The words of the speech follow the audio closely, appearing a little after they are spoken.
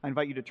I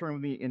invite you to turn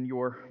with me in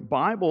your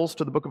Bibles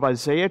to the book of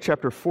Isaiah,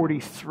 chapter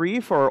 43,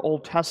 for our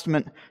Old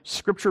Testament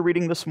scripture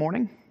reading this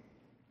morning.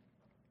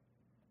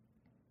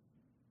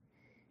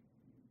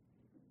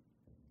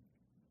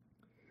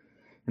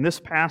 In this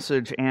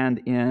passage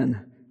and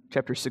in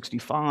chapter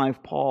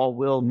 65, Paul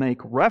will make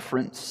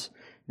reference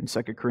in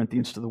 2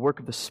 Corinthians to the work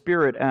of the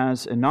Spirit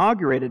as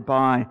inaugurated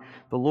by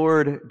the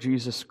Lord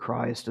Jesus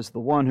Christ, as the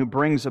one who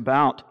brings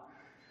about,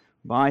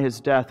 by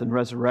his death and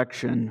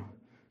resurrection,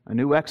 a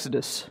new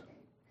exodus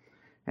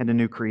and a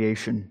new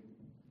creation.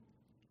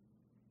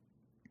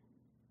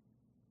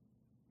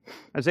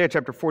 Isaiah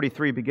chapter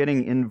 43,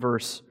 beginning in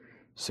verse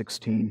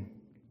 16.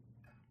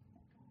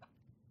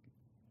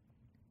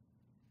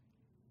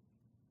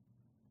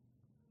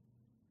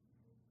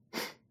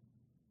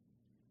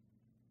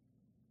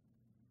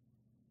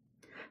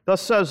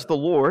 Thus says the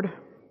Lord,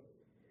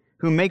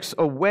 who makes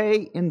a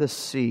way in the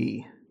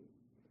sea,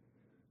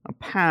 a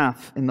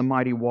path in the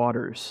mighty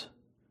waters.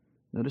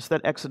 Notice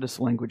that Exodus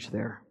language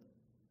there.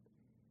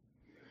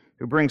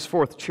 Who brings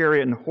forth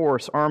chariot and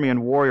horse, army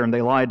and warrior, and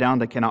they lie down,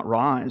 they cannot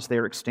rise. They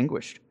are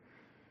extinguished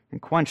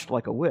and quenched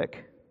like a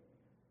wick.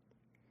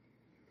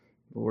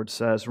 The Lord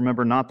says,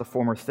 remember not the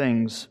former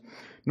things,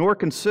 nor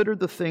consider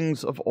the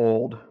things of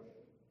old.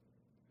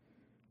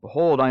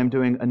 Behold, I am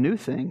doing a new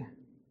thing.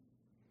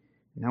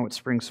 Now it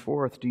springs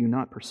forth. Do you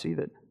not perceive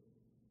it?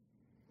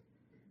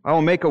 I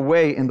will make a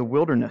way in the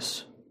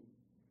wilderness,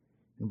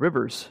 and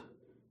rivers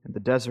in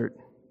the desert.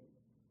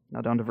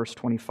 Now down to verse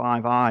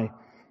 25.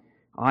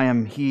 I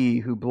am he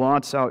who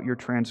blots out your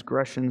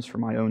transgressions for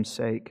my own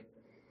sake,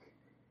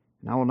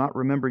 and I will not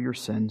remember your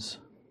sins.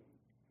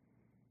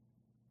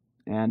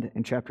 And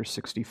in chapter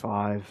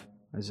 65,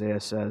 Isaiah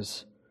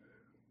says,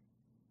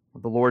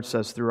 the Lord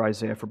says through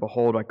Isaiah, for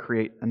behold, I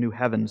create a new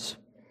heavens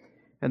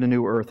and a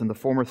new earth, and the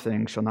former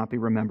things shall not be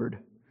remembered,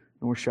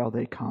 nor shall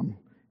they come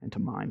into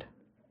mind.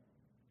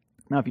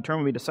 Now, if you turn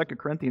with me to 2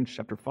 Corinthians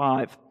chapter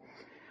 5,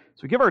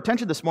 so we give our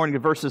attention this morning to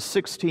verses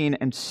 16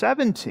 and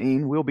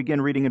 17. We'll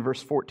begin reading in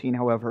verse 14,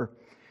 however,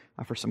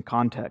 for some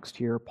context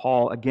here.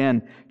 Paul,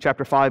 again,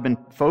 chapter 5, been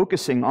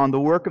focusing on the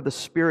work of the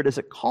Spirit as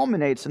it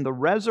culminates in the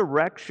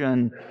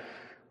resurrection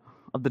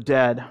of the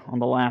dead on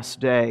the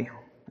last day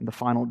and the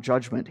final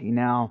judgment. He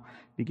now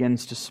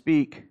begins to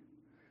speak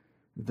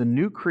the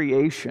new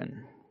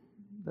creation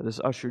that is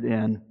ushered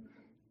in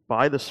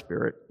by the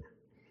Spirit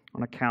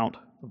on account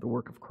of the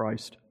work of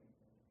Christ.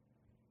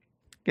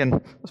 Again,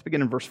 let's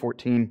begin in verse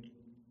 14.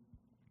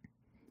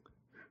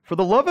 For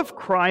the love of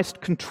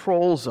Christ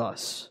controls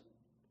us,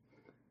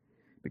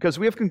 because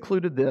we have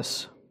concluded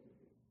this,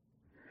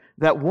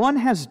 that one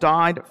has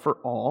died for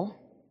all,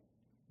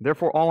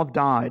 therefore all have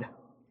died.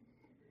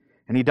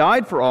 And he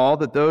died for all,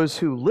 that those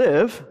who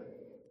live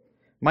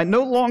might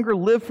no longer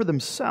live for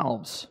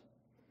themselves,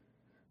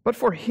 but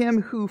for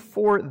him who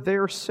for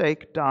their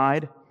sake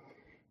died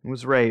and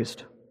was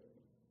raised.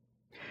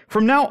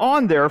 From now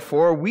on,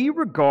 therefore, we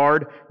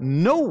regard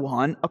no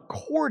one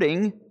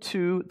according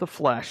to the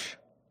flesh.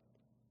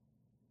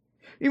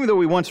 Even though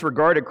we once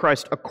regarded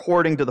Christ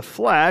according to the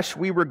flesh,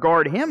 we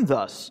regard him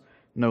thus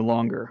no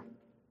longer.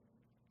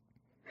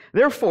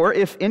 Therefore,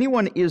 if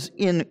anyone is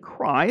in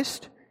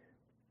Christ,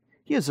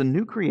 he is a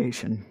new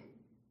creation.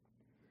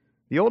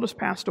 The old has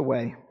passed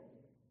away,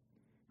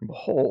 and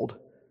behold,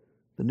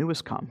 the new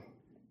has come.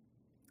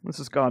 This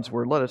is God's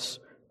word. Let us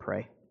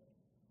pray.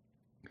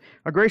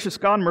 Our gracious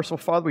God and merciful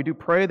Father, we do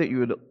pray that you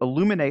would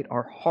illuminate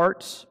our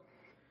hearts,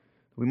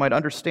 that we might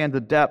understand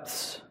the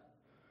depths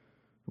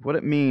of what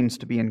it means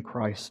to be in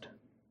Christ.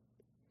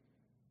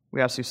 We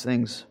ask these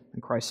things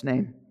in Christ's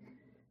name.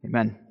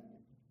 Amen.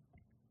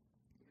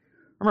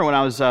 I remember when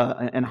I was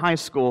in high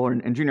school or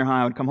in junior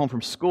high, I would come home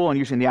from school, and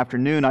usually in the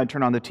afternoon I'd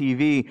turn on the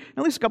TV, and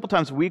at least a couple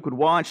times a week would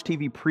watch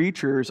TV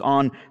preachers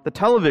on the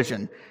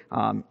television.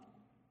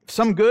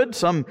 Some good,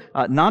 some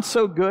not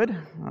so good.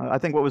 I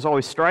think what was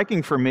always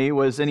striking for me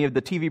was any of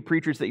the TV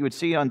preachers that you would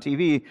see on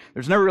TV.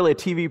 There's never really a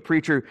TV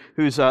preacher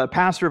who's a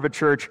pastor of a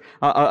church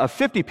of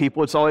 50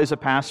 people. It's always a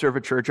pastor of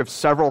a church of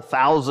several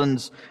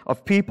thousands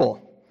of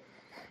people.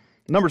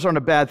 Numbers aren't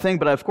a bad thing,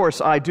 but of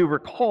course I do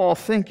recall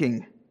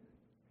thinking,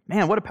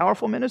 man, what a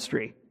powerful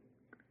ministry.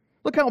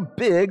 Look how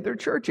big their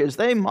church is.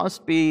 They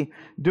must be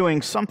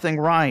doing something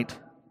right.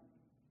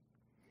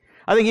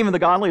 I think even the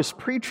godliest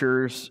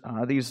preachers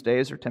these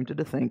days are tempted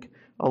to think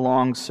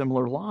along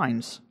similar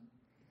lines.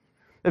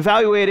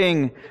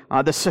 Evaluating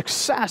the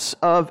success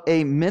of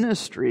a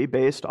ministry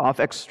based off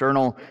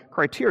external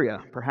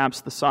criteria,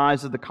 perhaps the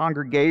size of the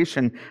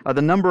congregation,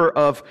 the number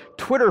of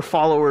Twitter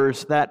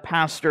followers that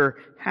pastor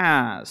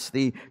has,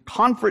 the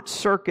conference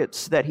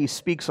circuits that he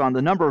speaks on,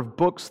 the number of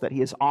books that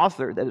he has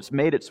authored that has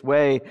made its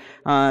way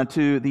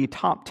to the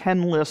top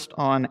 10 list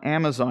on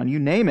Amazon, you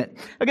name it.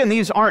 Again,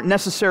 these aren't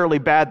necessarily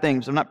bad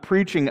things. I'm not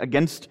preaching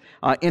against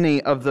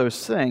any of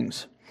those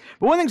things.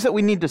 But one of the things that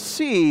we need to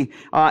see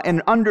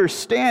and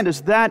understand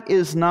is that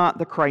is not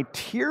the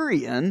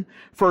criterion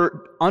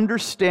for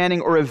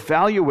understanding or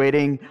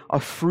evaluating a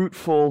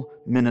fruitful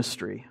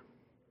ministry.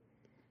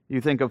 You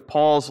think of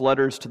Paul's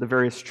letters to the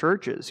various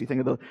churches. You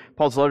think of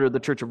Paul's letter to the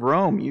Church of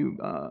Rome. You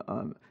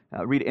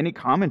read any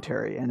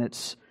commentary, and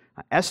it's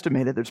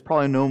estimated there's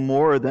probably no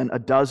more than a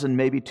dozen,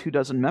 maybe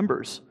 24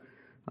 members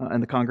in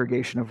the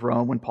congregation of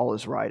Rome when Paul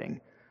is writing.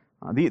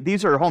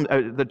 These are home.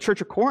 The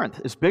Church of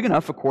Corinth is big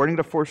enough, according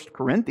to 1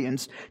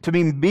 Corinthians, to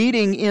be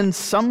meeting in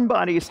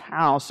somebody's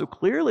house. So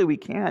clearly we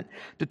can't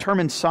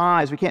determine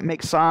size. We can't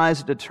make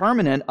size a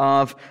determinant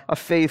of a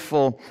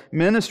faithful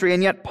ministry.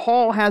 And yet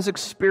Paul has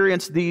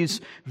experienced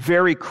these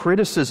very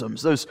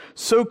criticisms. Those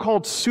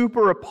so-called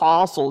super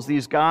apostles,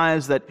 these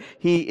guys that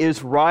he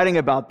is writing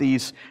about,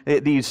 these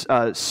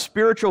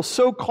spiritual,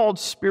 so-called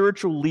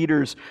spiritual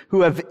leaders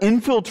who have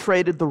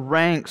infiltrated the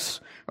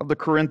ranks of the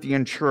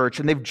Corinthian church,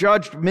 and they've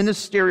judged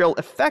ministerial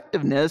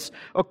effectiveness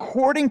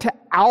according to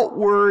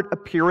outward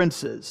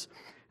appearances.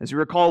 As you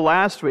recall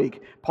last week,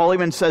 Paul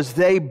even says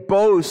they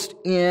boast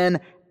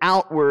in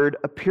outward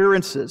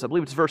appearances. I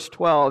believe it's verse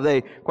 12.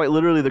 They, quite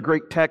literally, the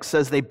Greek text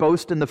says they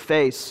boast in the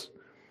face.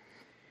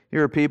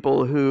 Here are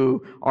people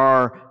who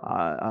are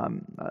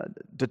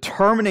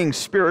determining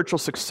spiritual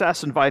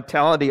success and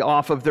vitality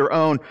off of their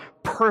own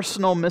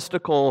personal,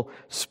 mystical,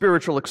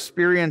 spiritual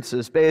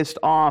experiences based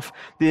off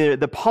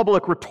the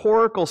public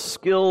rhetorical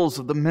skills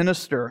of the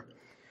minister,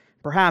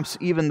 perhaps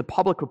even the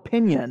public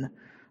opinion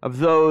of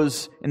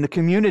those in the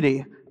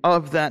community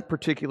of that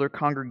particular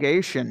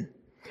congregation.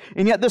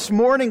 And yet this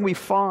morning we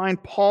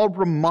find Paul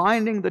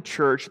reminding the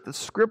church that the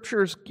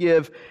Scriptures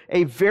give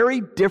a very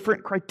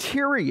different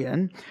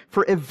criterion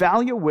for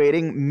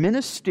evaluating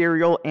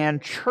ministerial and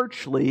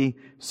churchly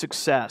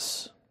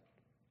success.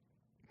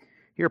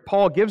 Here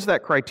Paul gives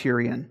that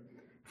criterion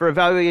for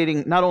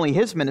evaluating not only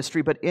his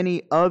ministry, but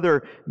any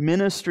other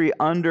ministry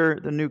under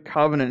the new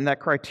covenant. And that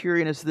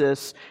criterion is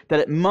this,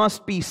 that it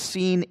must be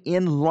seen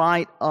in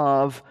light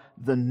of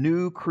the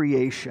new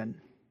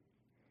creation.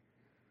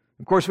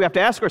 Of course, we have to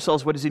ask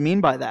ourselves, what does he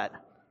mean by that?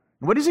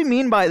 What does he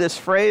mean by this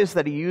phrase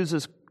that he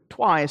uses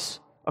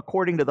twice,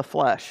 according to the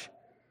flesh?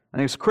 I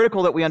think it's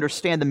critical that we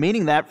understand the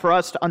meaning of that for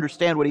us to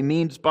understand what he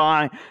means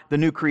by the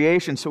new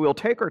creation. So we'll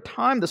take our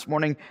time this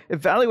morning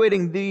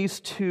evaluating these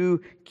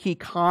two key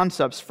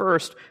concepts.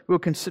 First, we'll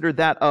consider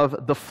that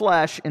of the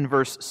flesh in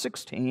verse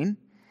 16.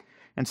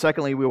 And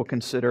secondly, we will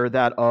consider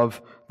that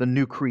of the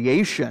new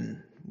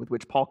creation, with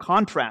which Paul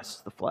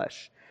contrasts the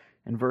flesh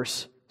in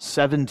verse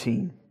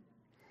 17.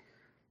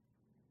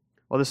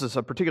 Well, this is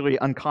a particularly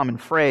uncommon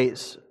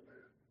phrase,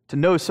 to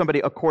know somebody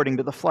according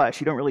to the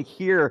flesh. You don't really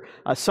hear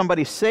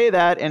somebody say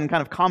that in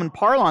kind of common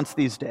parlance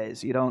these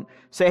days. You don't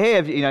say,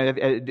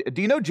 hey,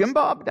 do you know Jim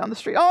Bob down the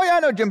street? Oh, yeah,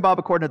 I know Jim Bob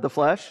according to the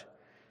flesh.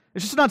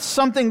 It's just not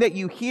something that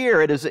you hear.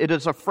 It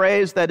is a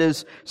phrase that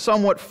is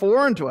somewhat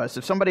foreign to us.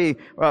 If somebody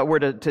were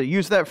to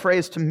use that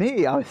phrase to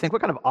me, I would think,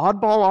 what kind of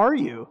oddball are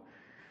you?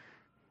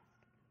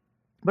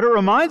 But it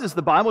reminds us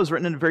the Bible is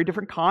written in a very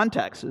different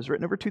context. It was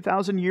written over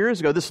 2,000 years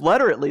ago. This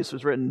letter, at least,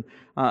 was written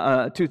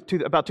about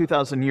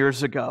 2,000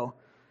 years ago.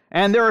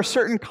 And there are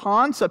certain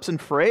concepts and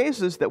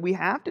phrases that we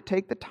have to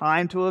take the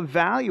time to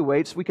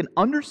evaluate so we can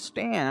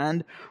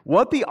understand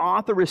what the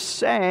author is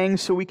saying,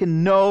 so we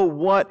can know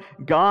what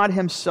God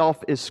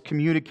Himself is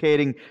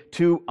communicating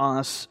to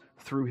us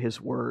through His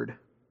Word.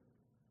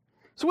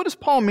 So what does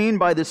Paul mean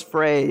by this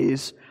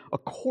phrase,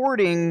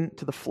 according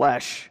to the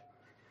flesh?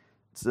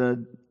 It's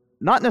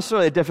not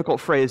necessarily a difficult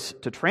phrase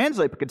to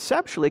translate, but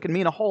conceptually it can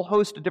mean a whole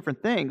host of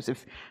different things.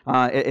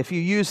 If you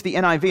use the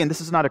NIV, and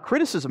this is not a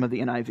criticism of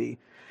the NIV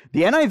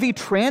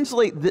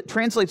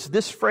translates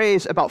this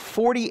phrase about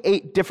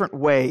 48 different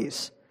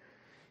ways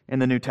in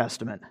the New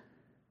Testament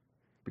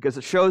because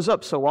it shows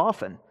up so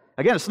often.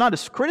 Again, it's not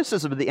a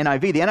criticism of the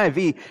NIV. The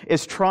NIV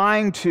is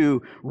trying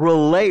to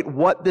relate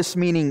what this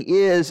meaning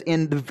is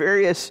in the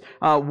various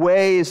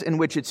ways in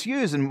which it's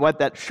used. And what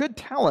that should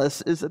tell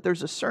us is that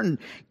there's a certain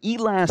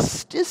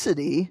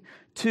elasticity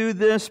to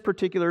this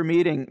particular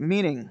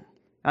meaning.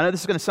 I know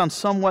this is going to sound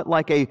somewhat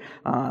like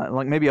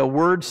maybe a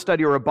word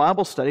study or a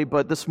Bible study,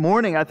 but this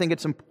morning I think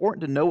it's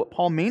important to know what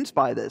Paul means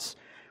by this.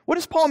 What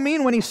does Paul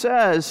mean when he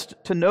says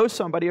to know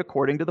somebody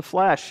according to the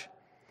flesh?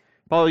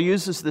 Paul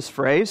uses this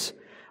phrase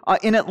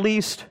in at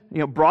least,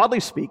 broadly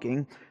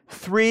speaking,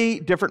 3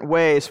 different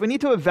ways. We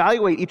need to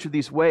evaluate each of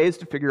these ways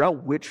to figure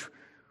out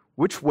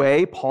which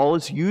way Paul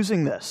is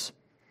using this.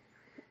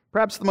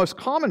 Perhaps the most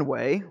common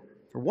way,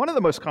 or one of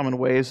the most common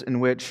ways in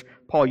which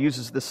Paul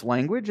uses this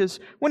language is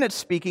when it's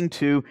speaking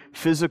to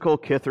physical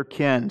kith or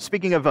kin,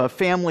 speaking of a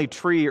family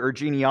tree or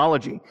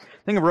genealogy.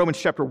 Think of Romans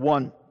chapter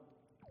 1,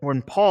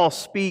 when Paul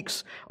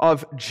speaks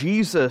of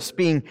Jesus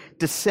being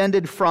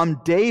descended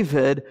from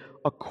David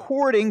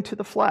according to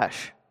the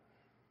flesh.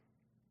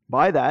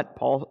 By that,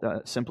 Paul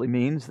simply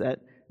means that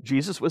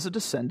Jesus was a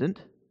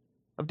descendant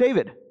of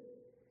David.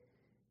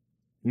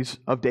 He's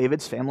of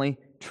David's family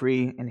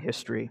tree and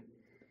history.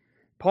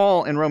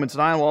 Paul in Romans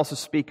 9 will also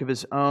speak of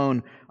his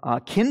own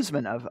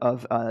kinsman,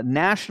 of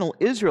national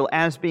Israel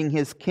as being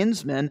his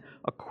kinsman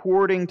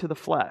according to the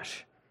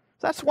flesh.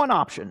 So that's one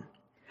option.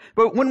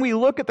 But when we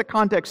look at the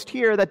context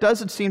here, that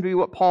doesn't seem to be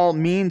what Paul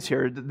means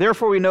here.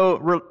 Therefore, we no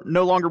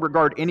longer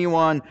regard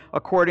anyone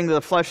according to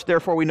the flesh.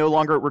 Therefore, we no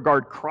longer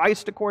regard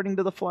Christ according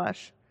to the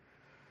flesh.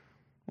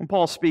 When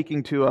Paul's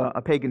speaking to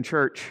a pagan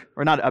church,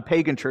 or not a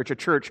pagan church, a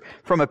church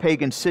from a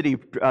pagan city,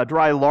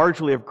 dry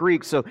largely of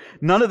Greeks, so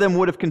none of them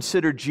would have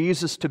considered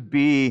Jesus to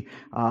be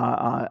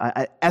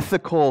an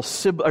ethical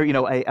sibling,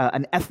 or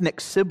an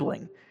ethnic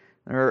sibling.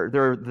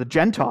 They're the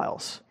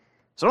Gentiles.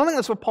 So I don't think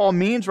that's what Paul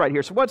means right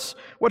here. So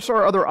what's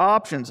our other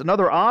options?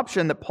 Another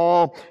option that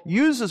Paul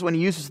uses when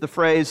he uses the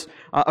phrase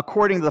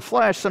according to the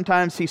flesh,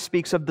 sometimes he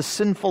speaks of the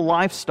sinful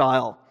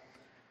lifestyle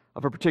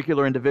of a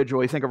particular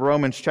individual. You think of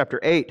Romans chapter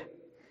 8,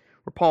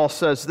 where Paul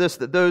says this,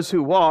 that those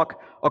who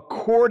walk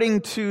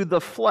according to the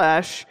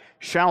flesh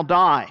shall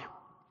die.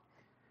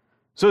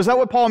 So is that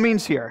what Paul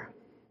means here?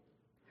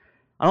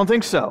 I don't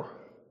think so.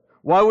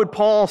 Why would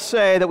Paul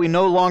say that we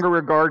no longer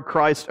regard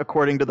Christ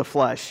according to the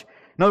flesh?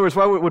 In other words,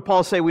 why would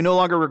Paul say we no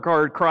longer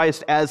regard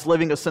Christ as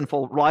living a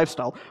sinful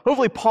lifestyle?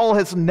 Hopefully, Paul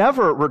has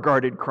never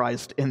regarded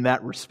Christ in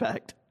that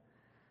respect.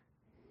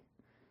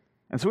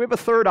 And so we have a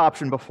third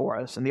option before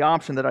us, and the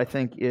option that I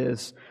think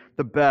is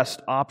the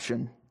best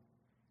option.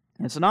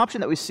 And it's an option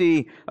that we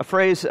see, a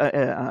phrase,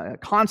 a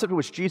concept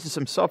which Jesus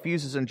himself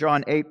uses in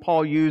John 8,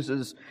 Paul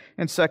uses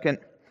in 2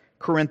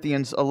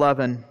 Corinthians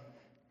 11.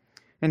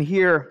 And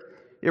here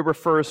it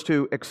refers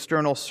to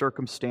external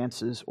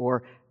circumstances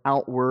or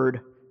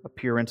outward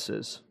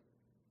appearances.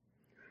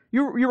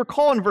 You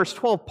recall in verse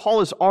 12, Paul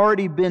has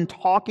already been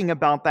talking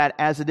about that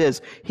as it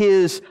is.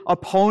 His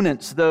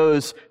opponents,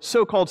 those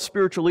so-called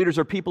spiritual leaders,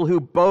 are people who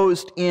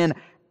boast in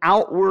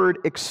outward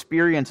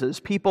experiences,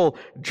 people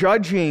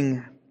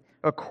judging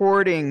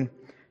according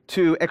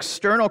to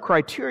external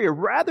criteria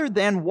rather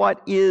than what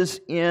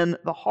is in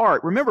the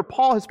heart. Remember,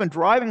 Paul has been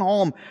driving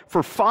home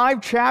for 5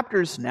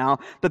 chapters now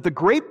that the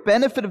great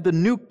benefit of the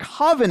new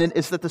covenant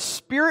is that the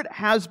Spirit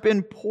has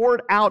been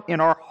poured out in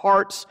our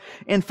hearts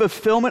in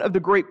fulfillment of the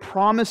great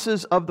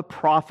promises of the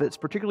prophets,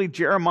 particularly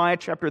Jeremiah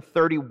chapter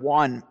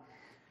 31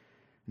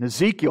 and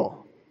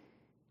Ezekiel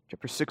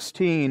chapter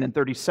 16 and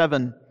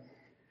 37.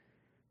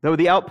 Though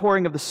the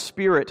outpouring of the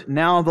Spirit,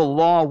 now the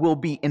law will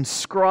be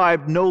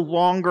inscribed no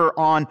longer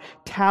on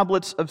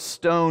tablets of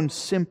stone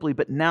simply,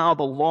 but now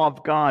the law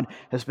of God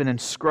has been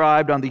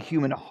inscribed on the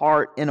human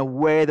heart in a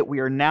way that we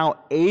are now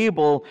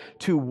able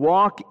to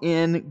walk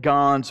in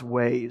God's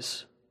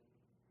ways.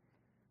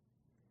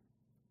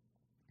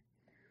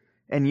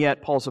 And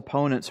yet, Paul's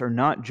opponents are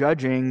not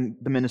judging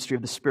the ministry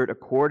of the Spirit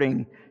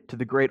according to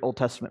the great Old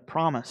Testament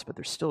promise, but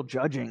they're still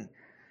judging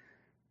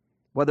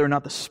whether or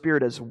not the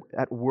Spirit is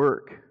at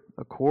work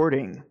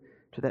according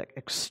to that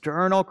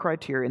external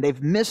criterion.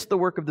 They've missed the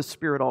work of the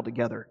Spirit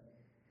altogether.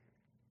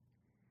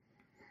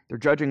 They're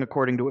judging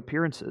according to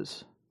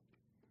appearances.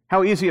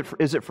 How easy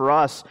is it for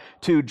us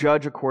to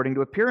judge according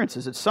to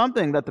appearances? It's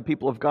something that the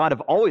people of God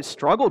have always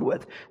struggled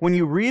with. When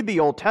you read the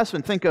Old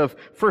Testament, think of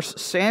 1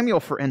 Samuel,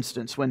 for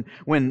instance, when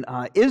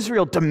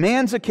Israel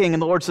demands a king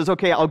and the Lord says,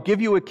 okay, I'll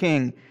give you a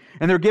king.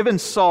 And they're given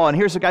Saul, and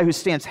here's a guy who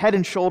stands head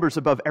and shoulders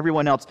above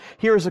everyone else.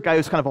 Here's a guy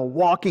who's kind of a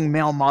walking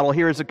male model.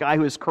 Here's a guy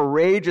who is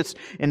courageous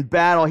in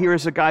battle.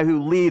 Here's a guy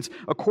who leads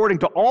according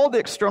to all the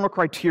external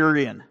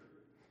criterion.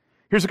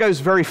 Here's a guy who's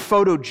very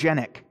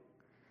photogenic.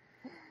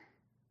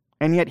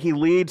 And yet he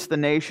leads the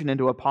nation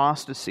into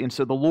apostasy. And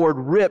so the Lord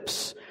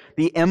rips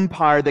the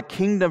empire, the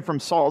kingdom from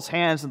Saul's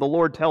hands, and the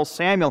Lord tells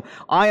Samuel,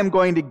 I am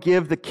going to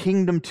give the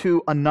kingdom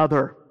to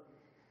another,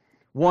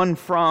 one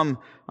from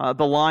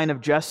the line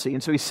of Jesse.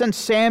 And so he sends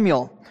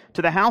Samuel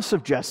to the house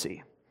of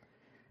Jesse.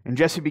 And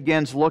Jesse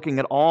begins looking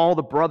at all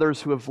the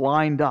brothers who have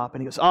lined up.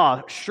 And he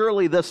goes,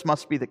 surely this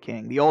must be the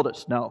king, the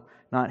oldest. No,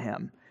 not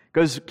him.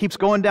 Keeps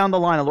going down the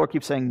line. The Lord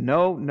keeps saying,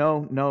 no,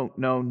 no, no,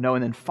 no, no.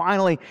 And then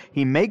finally,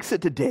 he makes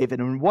it to David.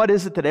 And what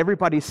is it that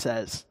everybody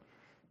says?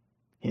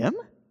 Him?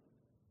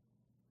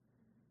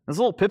 This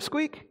little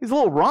pipsqueak? He's a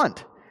little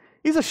runt.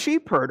 He's a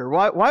sheep herder.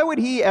 Why would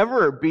he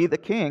ever be the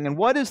king? And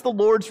what is the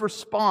Lord's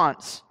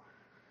response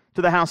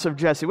to the house of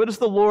Jesse? What is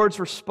the Lord's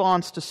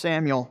response to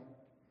Samuel?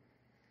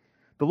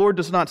 The Lord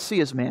does not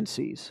see as man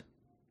sees.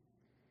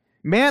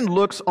 Man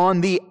looks on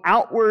the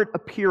outward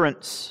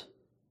appearance,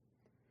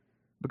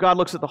 but God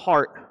looks at the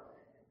heart.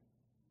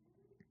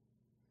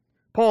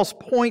 Paul's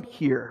point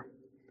here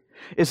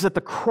is that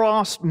the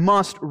cross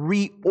must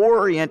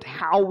reorient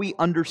how we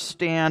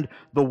understand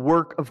the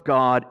work of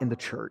God in the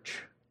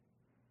church,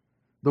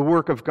 the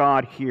work of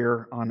God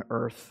here on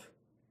earth.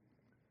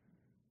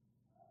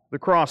 The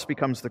cross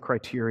becomes the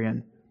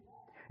criterion.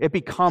 It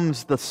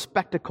becomes the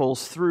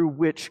spectacles through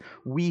which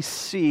we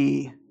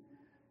see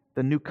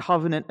the new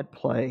covenant at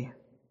play.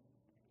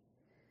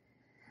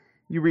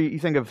 You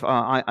think of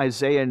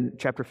Isaiah in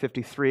chapter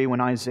 53,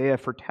 when Isaiah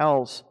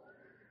foretells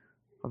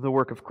of the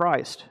work of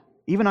Christ.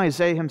 Even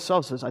Isaiah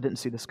himself says, I didn't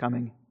see this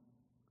coming.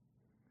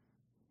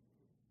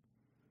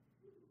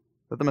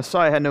 That the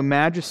Messiah had no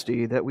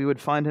majesty, that we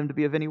would find him to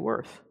be of any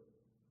worth.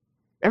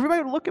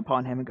 Everybody would look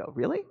upon him and go,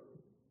 really?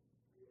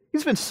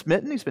 He's been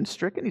smitten, he's been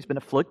stricken, he's been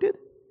afflicted.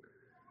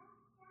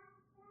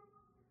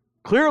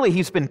 Clearly,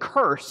 he's been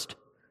cursed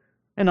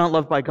and not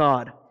loved by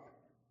God.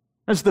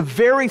 That's the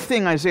very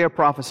thing Isaiah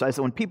prophesies,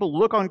 that when people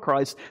look on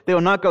Christ, they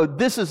will not go,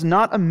 this is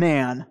not a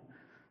man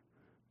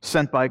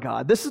sent by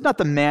God. This is not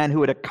the man who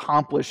would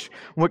accomplish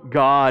what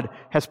God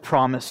has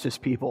promised his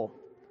people.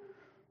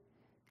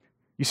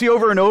 You see,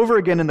 over and over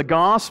again in the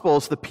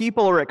Gospels, the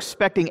people are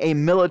expecting a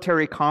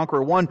military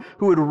conqueror, one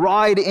who would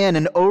ride in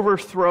and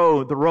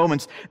overthrow the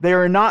Romans. They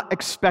are not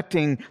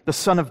expecting the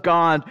Son of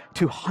God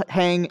to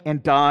hang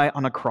and die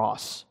on a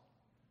cross.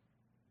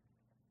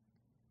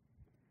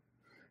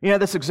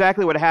 That's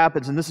exactly what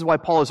happens, and this is why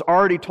Paul has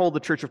already told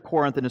the church of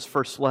Corinth in his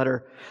first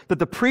letter that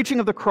the preaching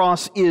of the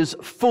cross is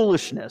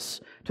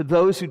foolishness to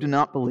those who do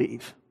not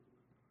believe.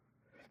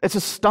 It's a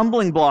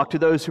stumbling block to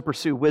those who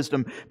pursue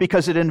wisdom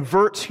because it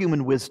inverts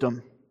human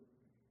wisdom.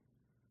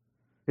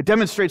 It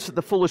demonstrates that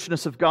the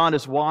foolishness of God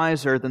is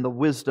wiser than the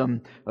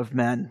wisdom of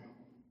men.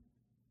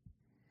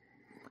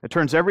 It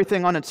turns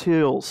everything on its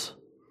heels.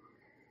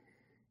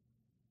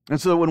 And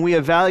so when we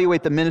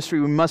evaluate the ministry,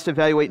 we must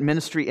evaluate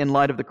ministry in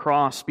light of the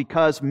cross,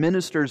 because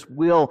ministers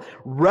will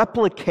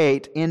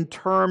replicate in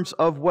terms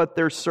of what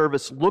their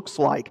service looks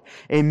like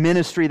a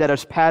ministry that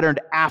is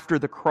patterned after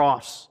the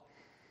cross.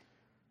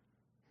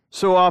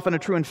 So often a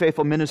true and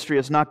faithful ministry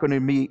is not going to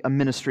be a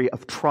ministry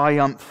of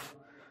triumph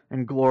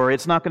and glory.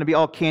 It's not going to be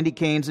all candy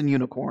canes and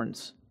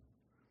unicorns.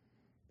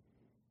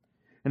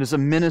 It is a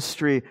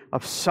ministry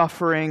of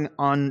suffering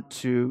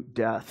unto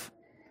death.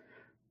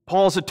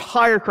 Paul's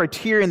entire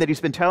criterion that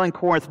he's been telling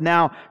Corinth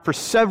now for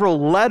several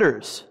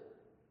letters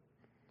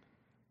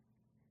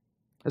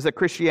is that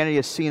Christianity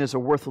is seen as a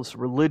worthless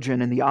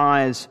religion in the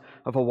eyes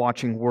of a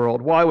watching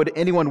world. Why would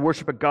anyone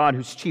worship a God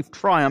whose chief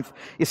triumph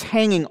is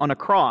hanging on a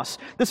cross?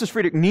 This is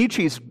Friedrich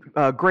Nietzsche's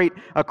great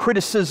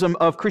criticism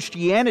of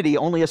Christianity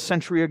only a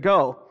century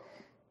ago.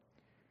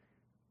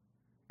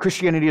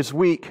 Christianity is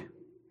weak.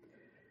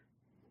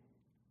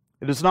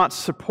 It does not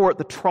support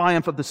the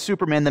triumph of the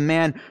Superman, the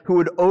man who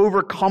would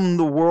overcome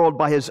the world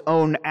by his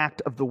own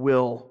act of the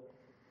will.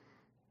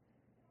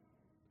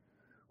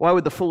 Why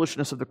would the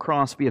foolishness of the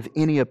cross be of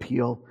any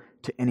appeal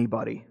to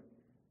anybody?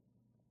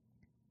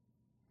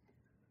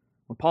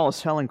 What Paul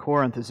is telling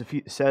Corinth is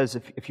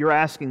if you're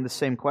asking the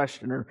same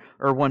question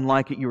or one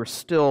like it, you are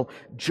still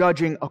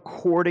judging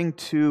according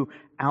to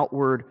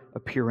outward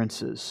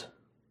appearances.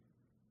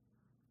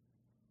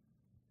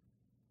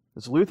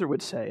 As Luther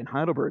would say in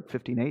Heidelberg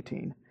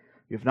 1518,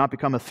 you have not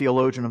become a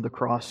theologian of the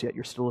cross yet.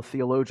 You're still a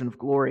theologian of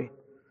glory.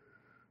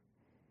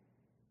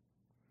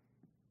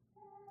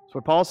 That's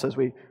what Paul says.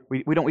 We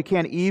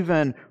can't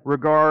even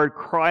regard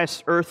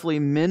Christ's earthly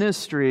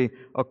ministry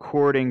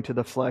according to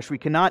the flesh. We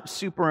cannot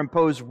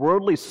superimpose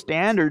worldly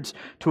standards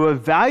to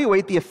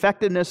evaluate the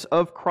effectiveness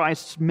of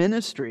Christ's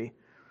ministry.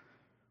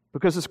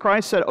 Because as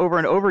Christ said over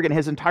and over again,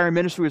 his entire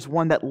ministry is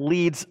one that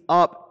leads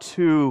up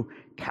to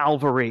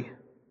Calvary.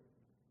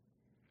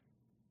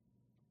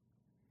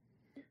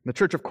 The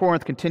church of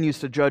Corinth continues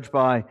to judge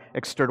by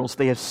externals.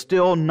 They have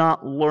still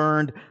not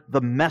learned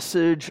the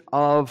message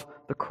of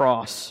the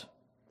cross.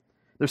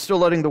 They're still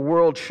letting the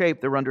world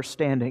shape their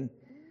understanding.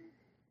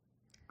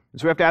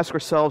 So we have to ask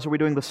ourselves, are we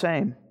doing the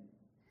same?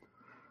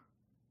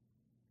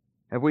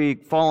 Have we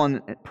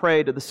fallen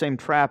prey to the same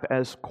trap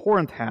as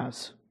Corinth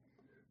has?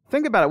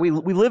 Think about it.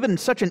 We live in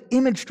such an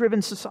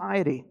image-driven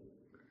society,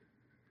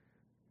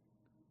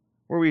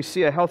 where we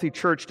see a healthy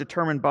church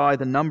determined by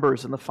the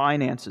numbers and the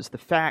finances, the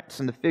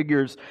facts and the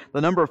figures, the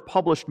number of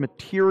published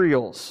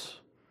materials.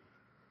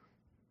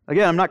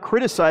 Again, I'm not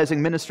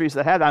criticizing ministries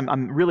that have.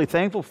 I'm really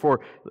thankful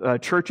for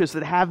churches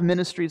that have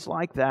ministries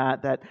like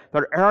that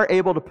are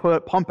able to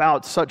pump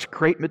out such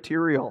great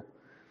material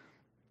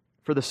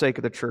for the sake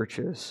of the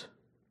churches.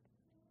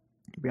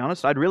 To be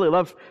honest, I'd really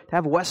love to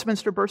have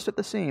Westminster burst at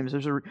the seams.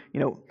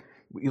 You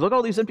look at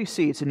all these empty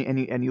seats,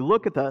 and you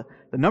look at the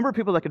number of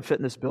people that can fit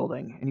in this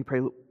building, and you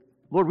pray,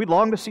 Lord, we'd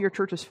long to see your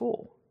churches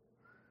full.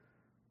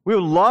 We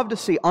would love to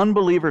see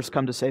unbelievers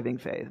come to saving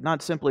faith,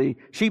 not simply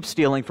sheep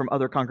stealing from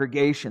other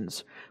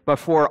congregations, but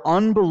for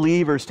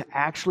unbelievers to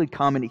actually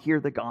come and hear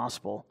the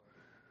gospel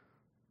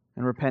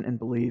and repent and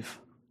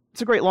believe.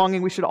 It's a great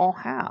longing we should all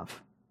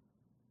have.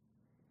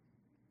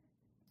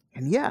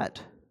 And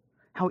yet,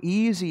 how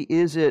easy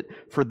is it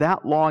for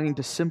that longing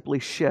to simply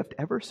shift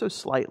ever so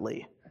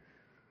slightly,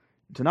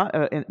 to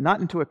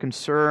not into a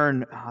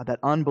concern that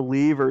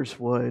unbelievers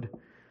would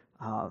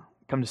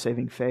come to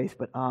saving faith,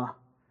 but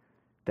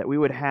that we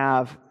would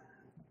have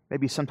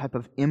maybe some type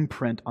of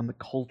imprint on the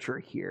culture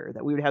here,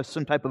 that we would have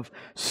some type of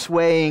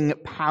swaying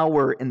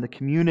power in the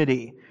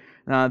community,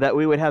 that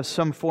we would have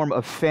some form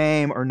of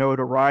fame or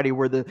notoriety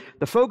where the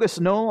focus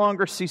no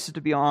longer ceases to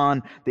be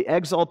on the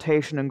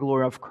exaltation and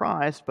glory of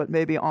Christ, but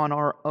maybe on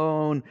our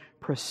own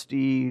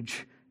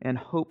prestige and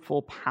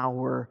hopeful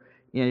power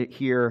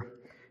here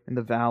in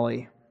the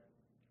valley.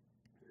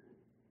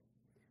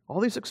 All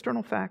these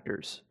external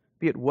factors,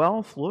 be it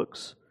wealth,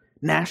 looks,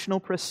 national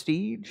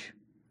prestige.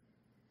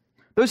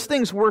 Those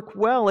things work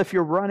well if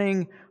you're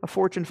running a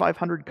Fortune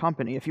 500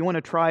 company, if you want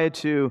to try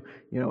to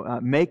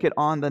make it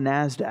on the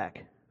NASDAQ.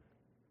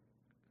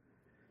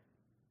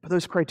 But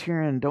those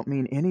criteria don't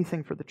mean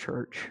anything for the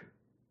church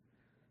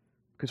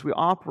because we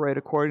operate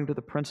according to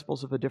the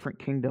principles of a different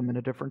kingdom and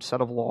a different set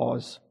of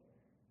laws.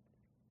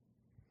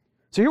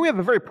 So here we have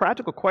a very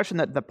practical question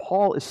that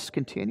Paul is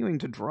continuing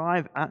to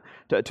draw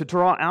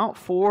out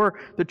for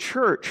the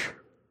church.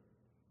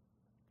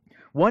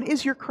 What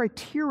is your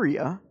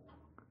criteria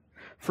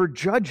for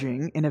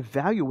judging and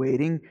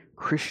evaluating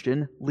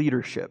Christian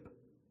leadership?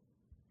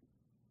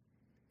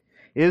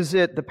 Is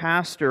it the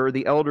pastor or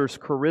the elder's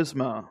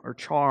charisma or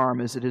charm?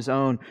 Is it his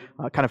own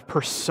kind of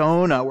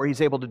persona where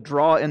he's able to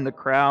draw in the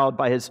crowd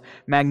by his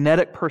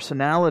magnetic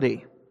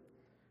personality?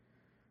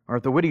 Or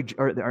the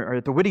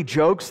witty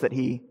jokes that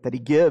he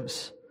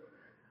gives?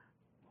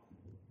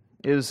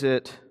 Is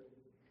it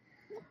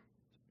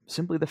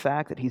simply the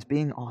fact that he's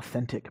being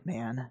authentic,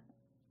 man?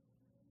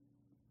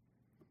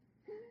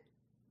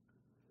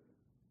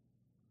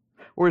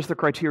 Or is the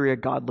criteria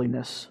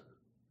godliness?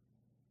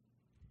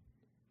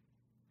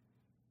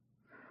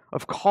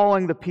 Of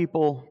calling the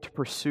people to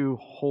pursue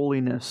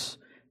holiness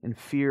and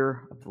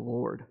fear of the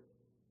Lord.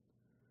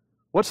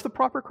 What's the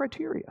proper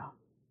criteria?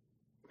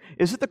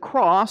 Is it the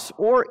cross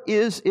or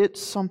is it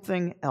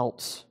something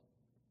else?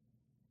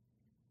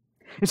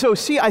 And so,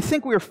 I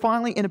think we are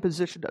finally in a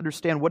position to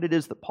understand what it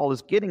is that Paul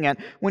is getting at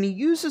when he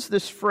uses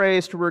this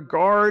phrase to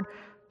regard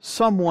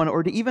someone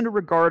or to even to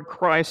regard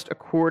Christ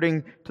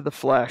according to the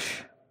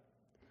flesh.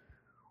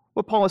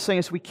 What Paul is saying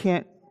is we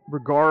can't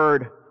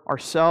regard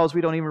ourselves,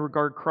 we don't even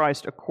regard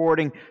Christ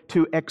according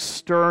to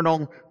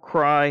external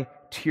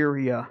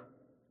criteria.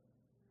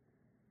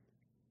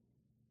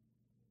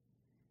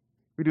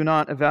 We do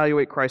not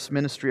evaluate Christ's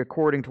ministry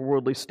according to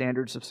worldly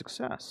standards of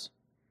success.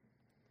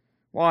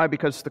 Why?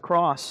 Because the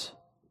cross,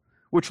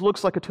 which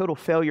looks like a total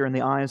failure in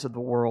the eyes of the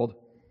world,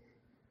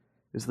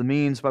 is the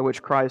means by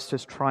which Christ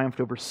has triumphed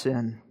over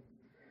sin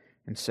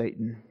and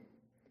Satan.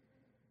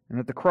 And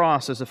that the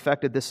cross has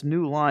affected this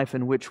new life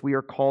in which we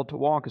are called to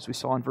walk, as we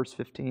saw in verse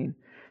 15.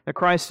 That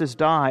Christ has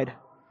died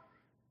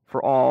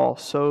for all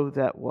so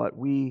that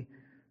we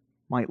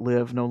might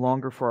live no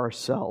longer for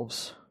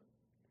ourselves,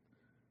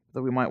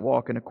 that we might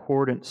walk in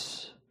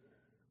accordance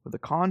with the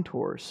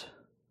contours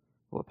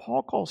of what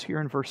Paul calls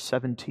here in verse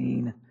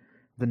 17,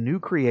 the new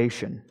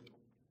creation.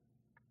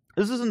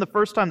 This isn't the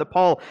first time that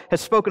Paul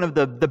has spoken of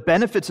the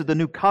benefits of the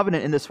new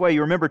covenant in this way.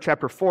 You remember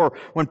chapter 4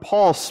 when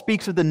Paul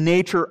speaks of the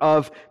nature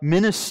of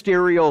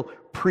ministerial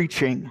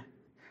preaching,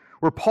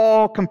 where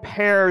Paul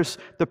compares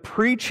the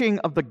preaching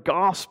of the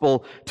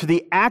gospel to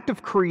the act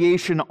of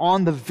creation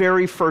on the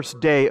very first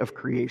day of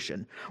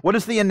creation. What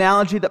is the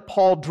analogy that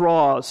Paul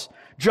draws?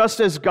 Just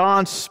as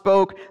God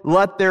spoke,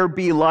 "Let there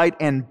be light,"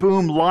 and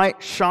boom,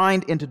 light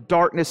shined into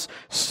darkness,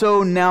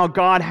 so now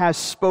God has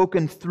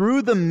spoken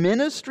through the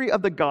ministry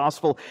of the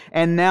gospel,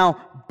 and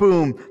now,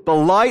 boom, the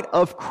light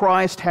of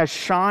Christ has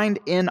shined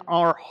in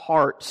our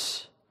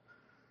hearts,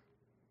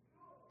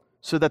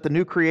 so that the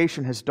new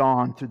creation has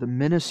dawned through the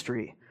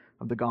ministry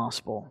of the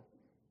gospel.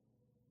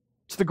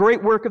 It's the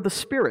great work of the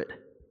Spirit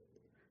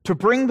to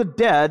bring the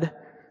dead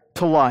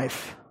to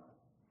life.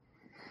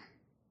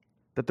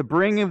 That the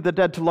bringing of the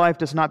dead to life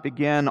does not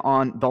begin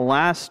on the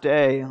last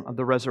day of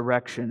the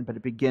resurrection, but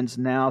it begins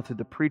now through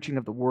the preaching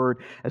of the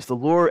Word as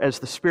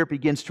the Spirit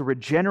begins to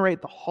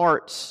regenerate the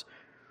hearts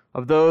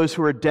of those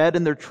who are dead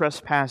in their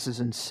trespasses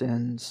and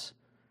sins,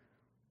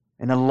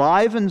 and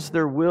enlivens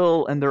their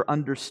will and their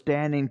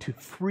understanding to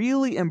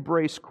freely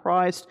embrace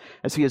Christ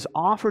as He is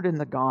offered in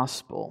the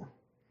gospel.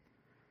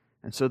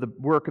 And so the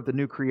work of the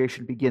new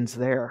creation begins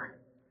there,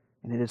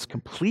 and it is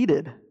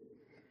completed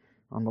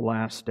on the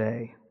last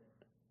day.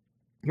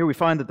 Here we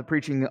find that the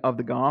preaching of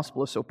the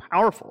gospel is so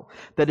powerful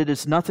that it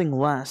is nothing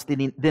less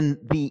than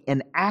the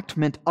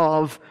enactment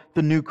of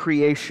the new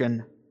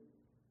creation.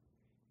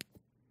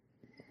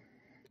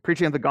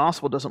 Preaching of the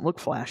gospel doesn't look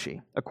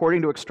flashy.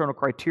 According to external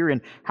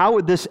criterion, how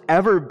would this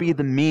ever be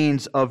the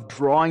means of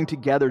drawing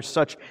together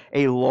such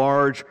a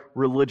large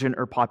religion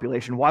or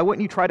population? Why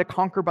wouldn't you try to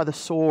conquer by the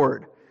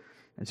sword,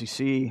 as you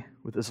see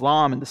with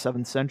Islam in the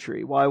 7th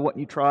century? Why wouldn't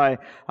you try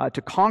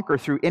to conquer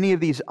through any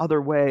of these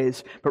other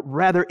ways? But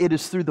rather, it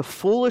is through the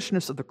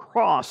foolishness of the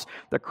cross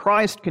that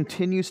Christ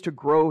continues to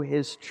grow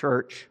His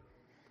church.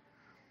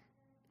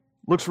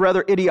 Looks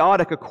rather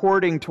idiotic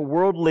according to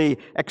worldly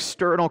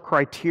external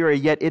criteria,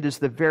 yet it is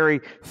the very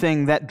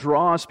thing that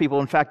draws people.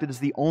 In fact, it is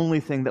the only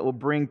thing that will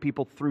bring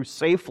people through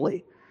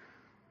safely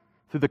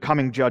through the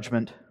coming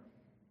judgment.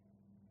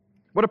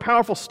 What a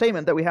powerful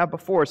statement that we have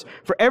before us.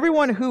 For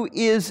everyone who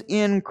is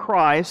in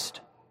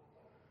Christ,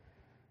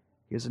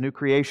 he is a new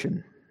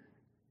creation.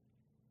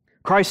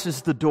 Christ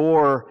is the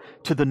door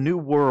to the new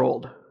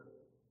world.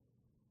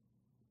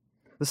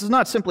 This is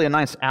not simply a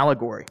nice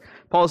allegory.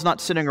 Paul is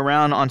not sitting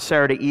around on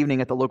Saturday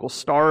evening at the local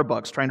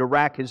Starbucks trying to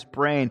rack his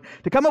brain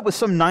to come up with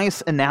some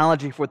nice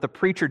analogy for what the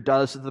preacher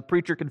does so that the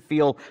preacher can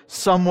feel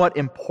somewhat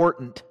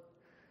important.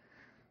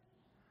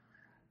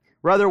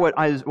 Rather,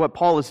 what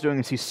Paul is doing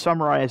is he's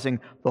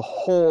summarizing the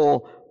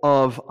whole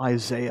of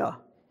Isaiah.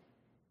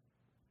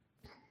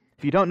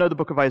 If you don't know the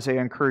book of Isaiah,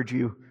 I encourage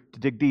you to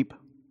dig deep.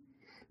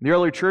 In the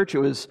early church, it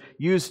was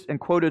used and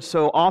quoted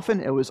so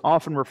often, it was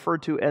often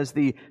referred to as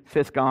the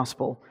fifth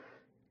gospel.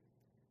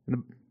 In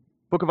the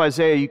book of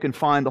Isaiah, you can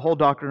find the whole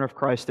doctrine of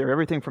Christ there,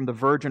 everything from the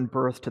virgin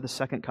birth to the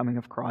second coming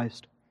of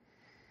Christ.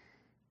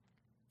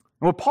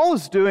 And what Paul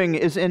is doing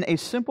is, in a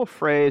simple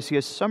phrase, he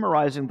is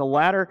summarizing the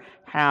latter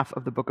half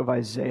of the book of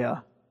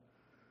Isaiah.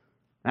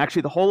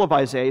 Actually, the whole of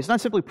Isaiah. He's not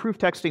simply proof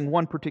texting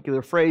one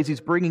particular phrase. He's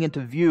bringing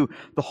into view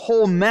the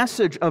whole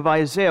message of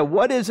Isaiah.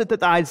 What is it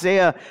that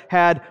Isaiah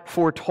had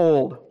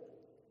foretold?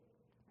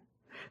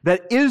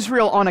 That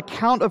Israel, on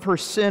account of her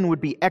sin,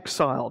 would be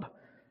exiled,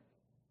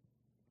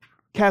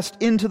 cast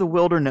into the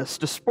wilderness,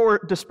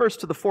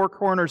 dispersed to the four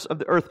corners of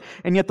the earth,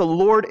 and yet the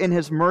Lord in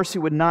His mercy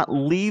would not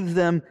leave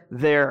them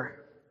there.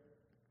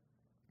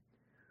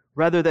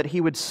 Rather, that He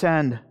would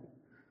send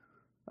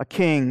a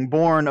king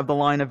born of the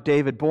line of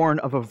David, born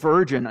of a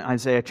virgin,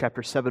 Isaiah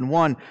chapter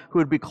 7:1, who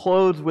would be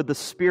clothed with the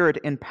Spirit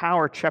in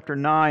power, chapter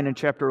 9 and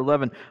chapter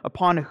 11,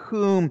 upon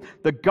whom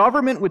the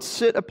government would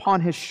sit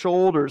upon His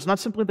shoulders, not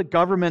simply the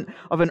government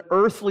of an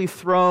earthly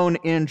throne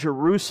in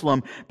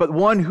Jerusalem, but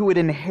one who would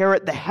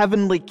inherit the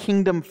heavenly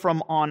kingdom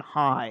from on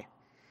high.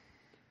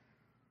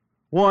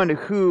 One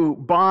who,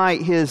 by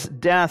His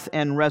death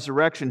and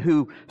resurrection,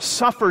 who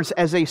suffers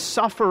as a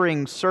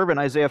suffering servant,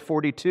 Isaiah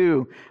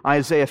 42,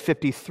 Isaiah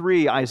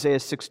 53, Isaiah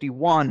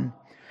 61,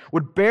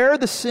 would bear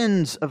the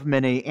sins of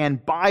many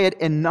and by it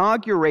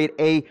inaugurate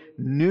a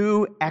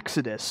new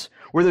exodus,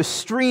 where the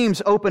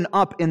streams open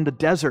up in the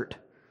desert,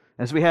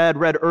 as we had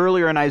read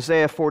earlier in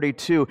Isaiah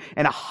 42,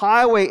 and a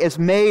highway is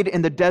made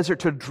in the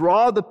desert to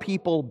draw the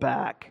people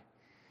back.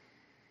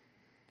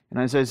 And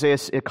Isaiah,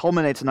 it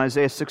culminates in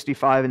Isaiah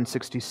 65 and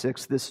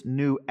 66, this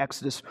new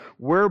exodus,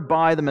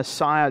 whereby the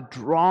Messiah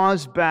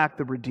draws back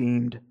the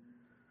redeemed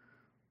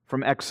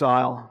from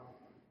exile.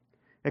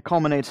 It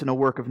culminates in a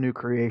work of new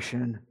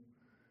creation,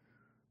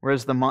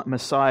 whereas the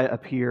Messiah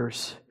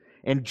appears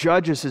and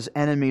judges His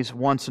enemies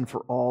once and for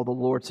all. The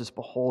Lord says,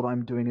 "Behold,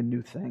 I'm doing a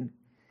new thing,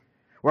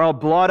 where I'll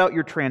blot out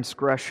your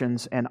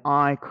transgressions, and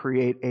I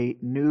create a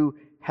new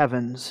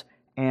heavens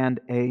and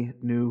a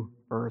new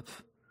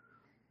earth."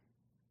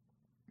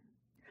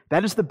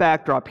 That is the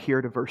backdrop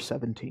here to verse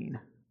 17.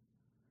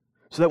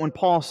 So that when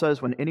Paul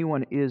says, when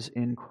anyone is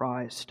in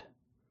Christ,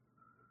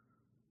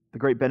 the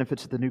great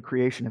benefits of the new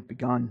creation have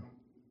begun.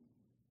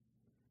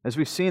 As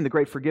we've seen, the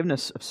great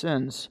forgiveness of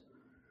sins,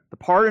 the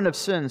pardon of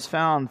sins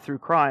found through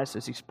Christ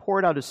as He's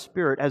poured out His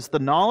Spirit, as the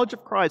knowledge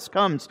of Christ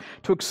comes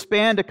to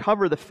expand, to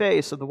cover the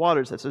face of the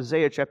waters. That's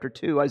Isaiah chapter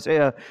 2,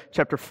 Isaiah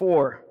chapter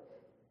 4.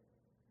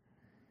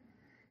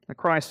 That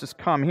Christ has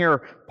come.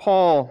 Here,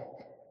 Paul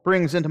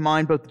brings into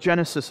mind both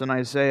Genesis and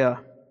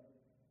Isaiah.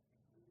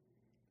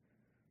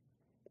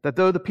 That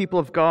though the people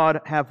of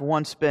God have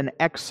once been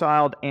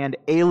exiled and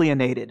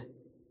alienated,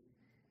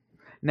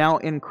 now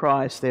in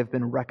Christ they have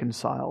been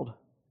reconciled.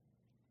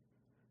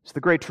 It's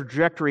the great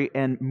trajectory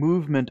and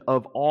movement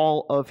of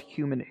all of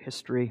human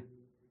history.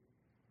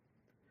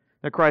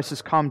 That Christ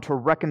has come to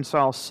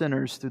reconcile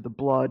sinners through the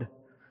blood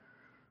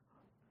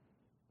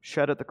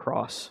shed at the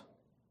cross.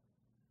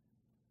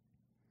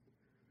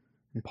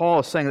 And Paul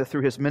is saying that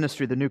through his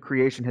ministry, the new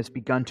creation has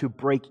begun to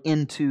break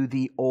into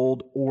the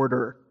old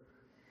order.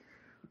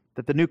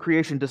 That the new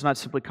creation does not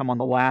simply come on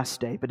the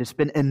last day, but it's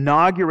been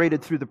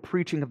inaugurated through the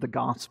preaching of the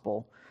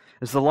gospel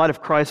as the light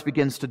of Christ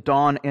begins to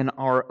dawn in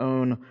our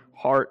own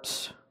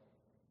hearts.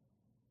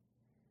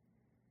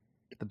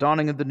 The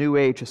dawning of the new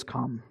age has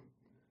come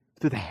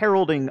through the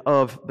heralding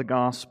of the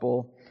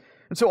gospel.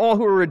 And so all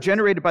who are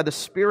regenerated by the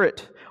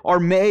Spirit are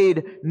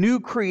made new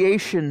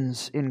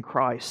creations in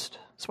Christ.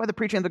 That's why the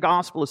preaching of the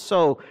gospel is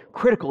so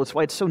critical. It's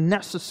why it's so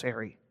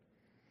necessary.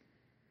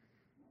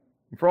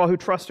 And for all who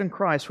trust in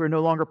Christ, we are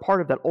no longer part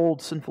of that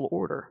old sinful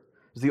order.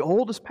 As the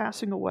old is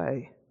passing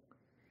away,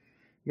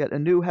 yet a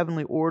new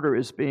heavenly order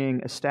is being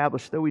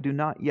established, though we do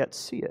not yet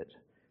see it.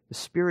 The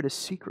Spirit is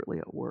secretly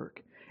at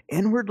work,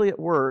 inwardly at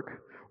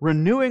work,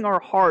 renewing our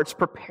hearts,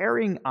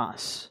 preparing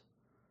us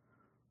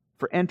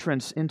for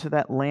entrance into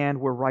that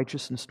land where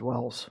righteousness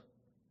dwells.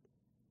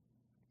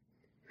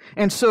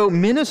 And so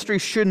ministry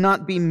should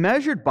not be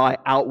measured by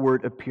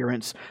outward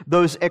appearance,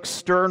 those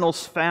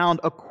externals found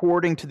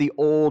according to the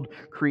old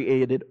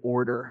created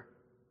order.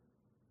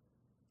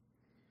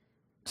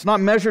 It's not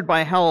measured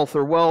by health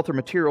or wealth or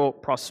material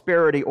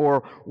prosperity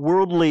or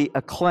worldly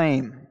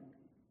acclaim.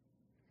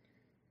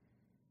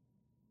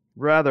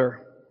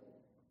 Rather,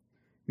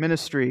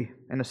 ministry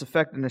and its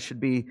effectiveness should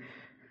be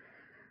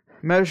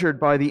measured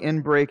by the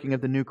inbreaking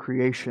of the new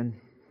creation,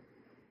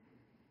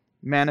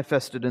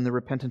 manifested in the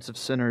repentance of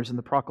sinners and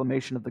the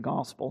proclamation of the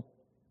gospel.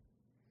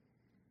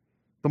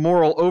 The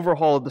moral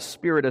overhaul of the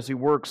Spirit as He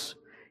works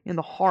in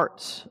the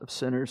hearts of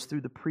sinners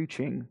through the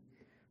preaching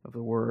of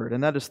the Word.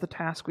 And that is the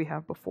task we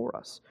have before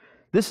us.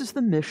 This is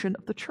the mission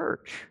of the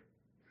church,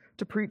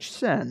 to preach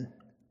sin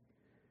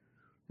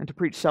and to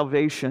preach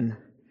salvation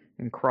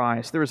in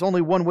Christ. There is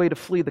only one way to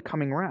flee the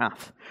coming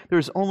wrath. There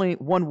is only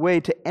one way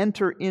to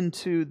enter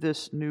into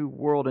this new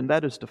world, and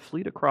that is to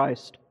flee to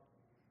Christ.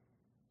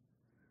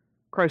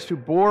 Christ who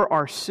bore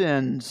our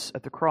sins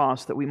at the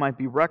cross that we might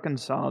be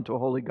reconciled to a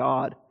holy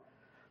God.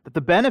 That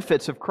the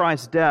benefits of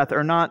Christ's death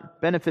are not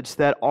benefits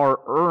that are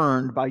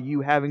earned by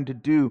you having to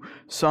do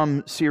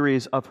some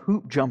series of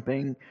hoop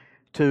jumping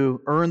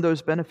to earn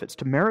those benefits,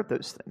 to merit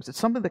those things. It's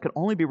something that can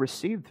only be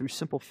received through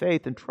simple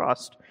faith and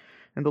trust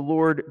in the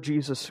Lord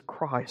Jesus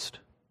Christ.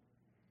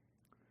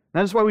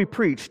 That is why we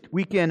preached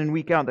week in and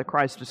week out that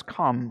Christ has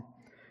come,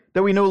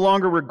 that we no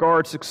longer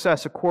regard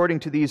success according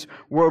to these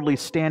worldly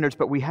standards,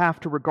 but we have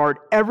to regard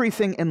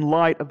everything in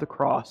light of the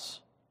cross.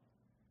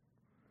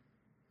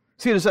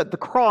 See, it is at the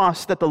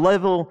cross that the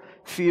level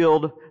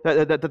field,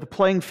 that the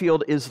playing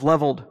field is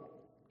leveled.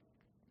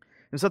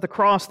 It's at the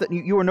cross that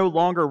you are no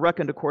longer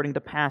reckoned according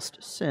to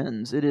past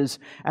sins. It is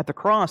at the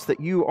cross that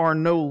you are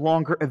no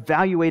longer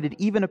evaluated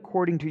even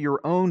according to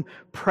your own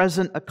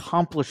present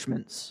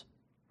accomplishments.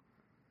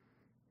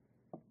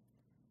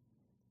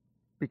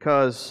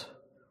 Because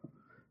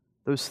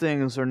those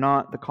things are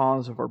not the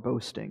cause of our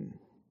boasting.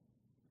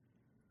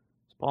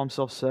 As Paul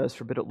himself says,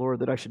 "Forbid it, Lord,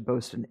 that I should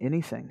boast in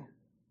anything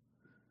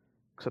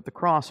except the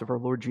cross of our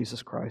Lord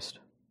Jesus Christ."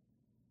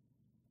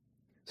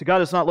 See,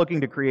 God is not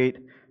looking to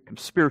create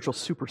spiritual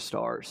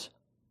superstars.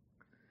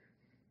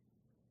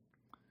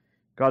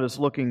 God is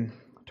looking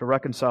to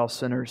reconcile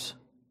sinners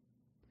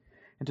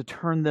and to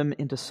turn them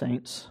into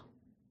saints,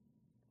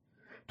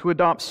 to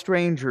adopt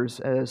strangers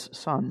as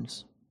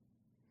sons,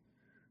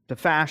 to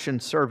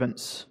fashion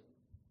servants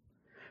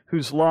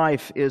whose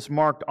life is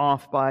marked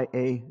off by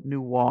a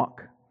new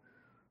walk,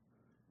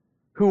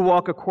 who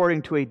walk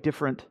according to a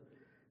different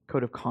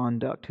code of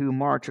conduct, who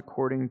march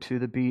according to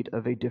the beat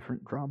of a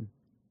different drum,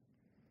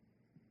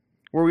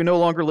 where we no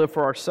longer live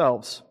for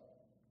ourselves,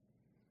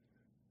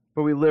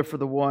 but we live for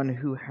the one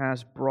who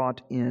has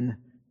brought in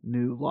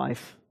new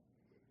life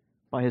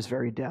by his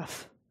very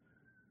death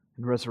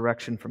and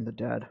resurrection from the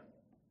dead.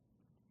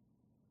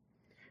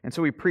 And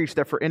so we preach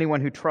that for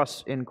anyone who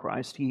trusts in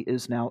Christ, he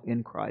is now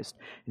in Christ.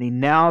 And he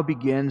now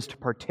begins to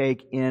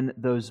partake in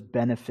those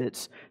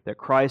benefits that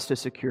Christ has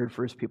secured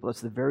for his people.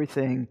 That's the very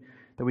thing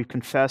that we've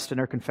confessed in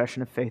our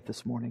confession of faith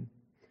this morning.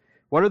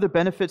 What are the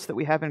benefits that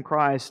we have in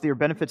Christ? They are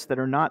benefits that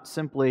are not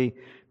simply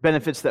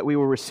benefits that we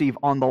will receive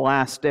on the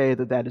last day,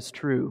 though that is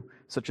true,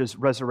 such as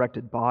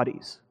resurrected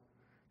bodies,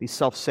 these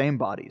self-same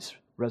bodies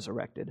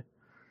resurrected.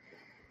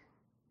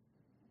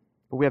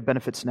 But we have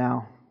benefits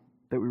now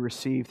that we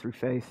receive through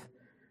faith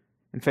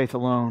and faith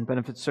alone,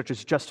 benefits such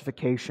as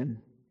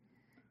justification,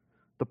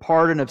 the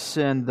pardon of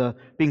sin, the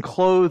being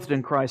clothed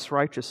in Christ's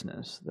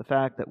righteousness, the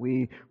fact that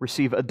we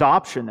receive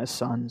adoption as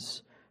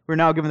sons. We're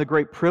now given the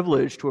great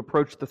privilege to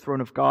approach the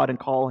throne of God and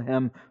call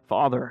Him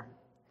Father.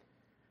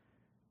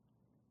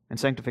 And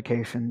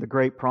sanctification, the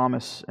great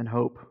promise and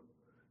hope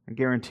and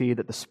guarantee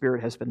that the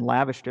Spirit has been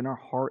lavished in our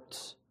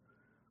hearts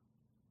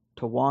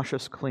to wash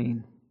us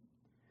clean,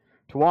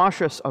 to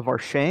wash us of our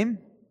shame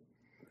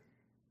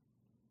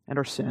and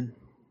our sin,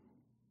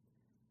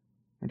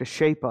 and to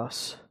shape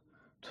us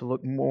to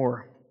look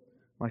more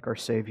like our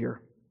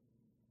Savior.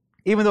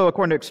 Even though,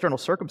 according to external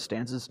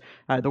circumstances,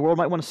 the world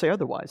might want to say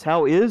otherwise.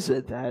 How is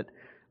it that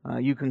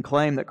you can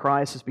claim that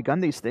Christ has begun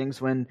these things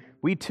when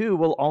we too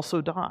will also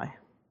die?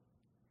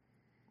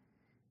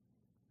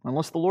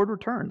 Unless the Lord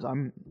returns,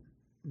 I'm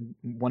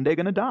one day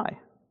going to die.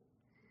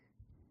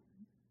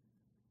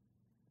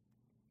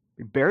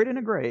 Be buried in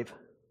a grave.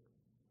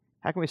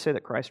 How can we say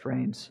that Christ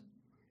reigns?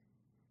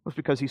 Well, it's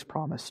because He's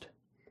promised.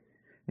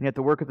 And yet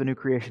the work of the new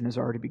creation has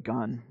already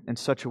begun in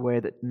such a way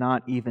that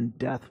not even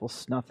death will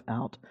snuff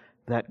out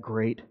that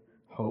great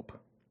hope.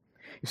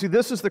 You see,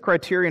 this is the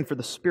criterion for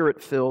the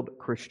Spirit-filled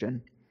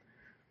Christian.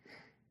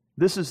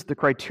 This is the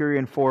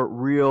criterion for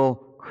real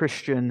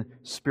Christian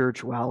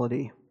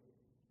spirituality.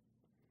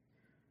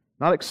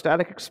 Not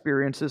ecstatic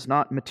experiences,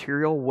 not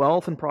material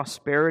wealth and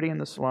prosperity in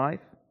this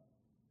life,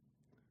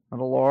 not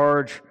a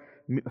large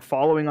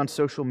following on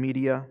social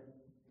media,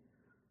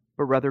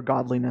 but rather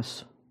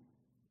godliness.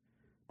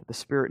 That the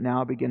Spirit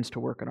now begins to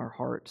work in our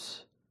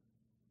hearts,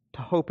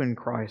 to hope in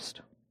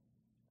Christ,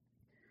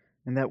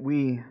 and that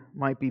we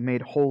might be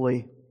made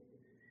holy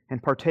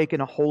and partake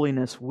in a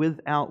holiness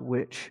without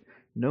which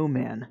no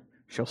man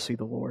shall see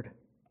the Lord.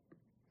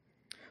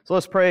 So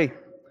let's pray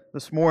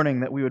this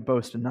morning that we would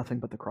boast in nothing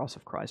but the cross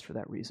of Christ for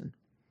that reason.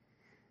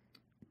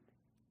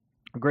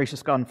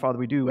 Gracious God and Father,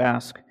 we do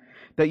ask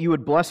that you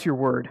would bless your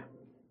word,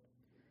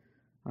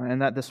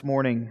 and that this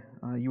morning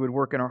you would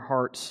work in our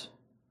hearts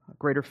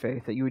greater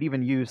faith, that you would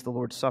even use the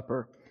Lord's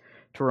Supper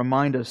to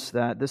remind us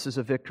that this is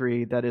a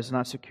victory that is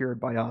not secured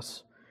by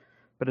us,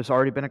 but has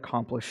already been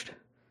accomplished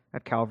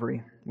at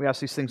Calvary. We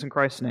ask these things in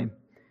Christ's name.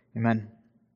 Amen.